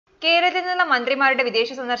കേരളത്തിൽ നിന്നുള്ള മന്ത്രിമാരുടെ വിദേശ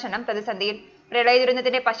സന്ദർശനം പ്രതിസന്ധിയിൽ. പ്രളയ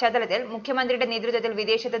ദുരന്തത്തിന്റെ പശ്ചാത്തലത്തിൽ മുഖ്യമന്ത്രിയുടെ നേതൃത്വത്തിൽ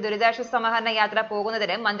വിദേശത്ത് ദുരിതാശ്വാസ സമാഹരണ യാത്ര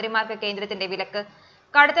പോകുന്നതിന് മന്ത്രിമാർക്ക് കേന്ദ്രത്തിന്റെ വിലക്ക്.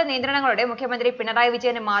 കടുത്ത നിയന്ത്രണങ്ങളോടെ മുഖ്യമന്ത്രി പിണറായി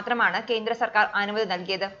വിജയന് മാത്രമാണ് കേന്ദ്ര സർക്കാർ അനുമതി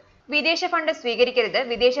നൽകിയത്. വിദേശ ഫണ്ട് സ്വീകരിക്കരുത്,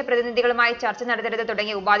 വിദേശ പ്രതിനിധികളുമായി ചർച്ച നടത്തരുത്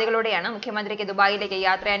തുടങ്ങിയ ഉപാധികളോടെയാണ് മുഖ്യമന്ത്രിക്ക് ദുബായിലേക്ക്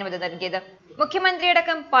യാത്രാനുമതി നൽകിയത്.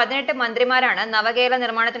 മുഖ്യമന്ത്രിയടക്കം 18 മന്ത്രിമാരാണ് നവകേരള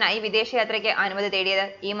നിർമ്മാണത്തിനായി വിദേശയാത്രയ്ക്ക് അനുമതി തേടിയത്.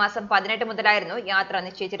 ഈ മാസം 18 മുതലായിരുന്നു യാത്ര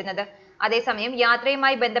നിശ്ചയിച്ചിരുന്നത്. അതേസമയം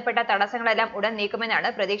യാത്രയുമായി ബന്ധപ്പെട്ട തടസ്സങ്ങളെല്ലാം ഉടൻ നീക്കുമെന്നാണ്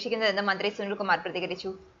പ്രതീക്ഷിക്കുന്നതെന്ന് മന്ത്രി സുനിൽകുമാർ പ്രതികരിച്ചു.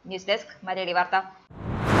 ന്യൂസ് ഡെസ്ക് മലയാളി വാർത്ത.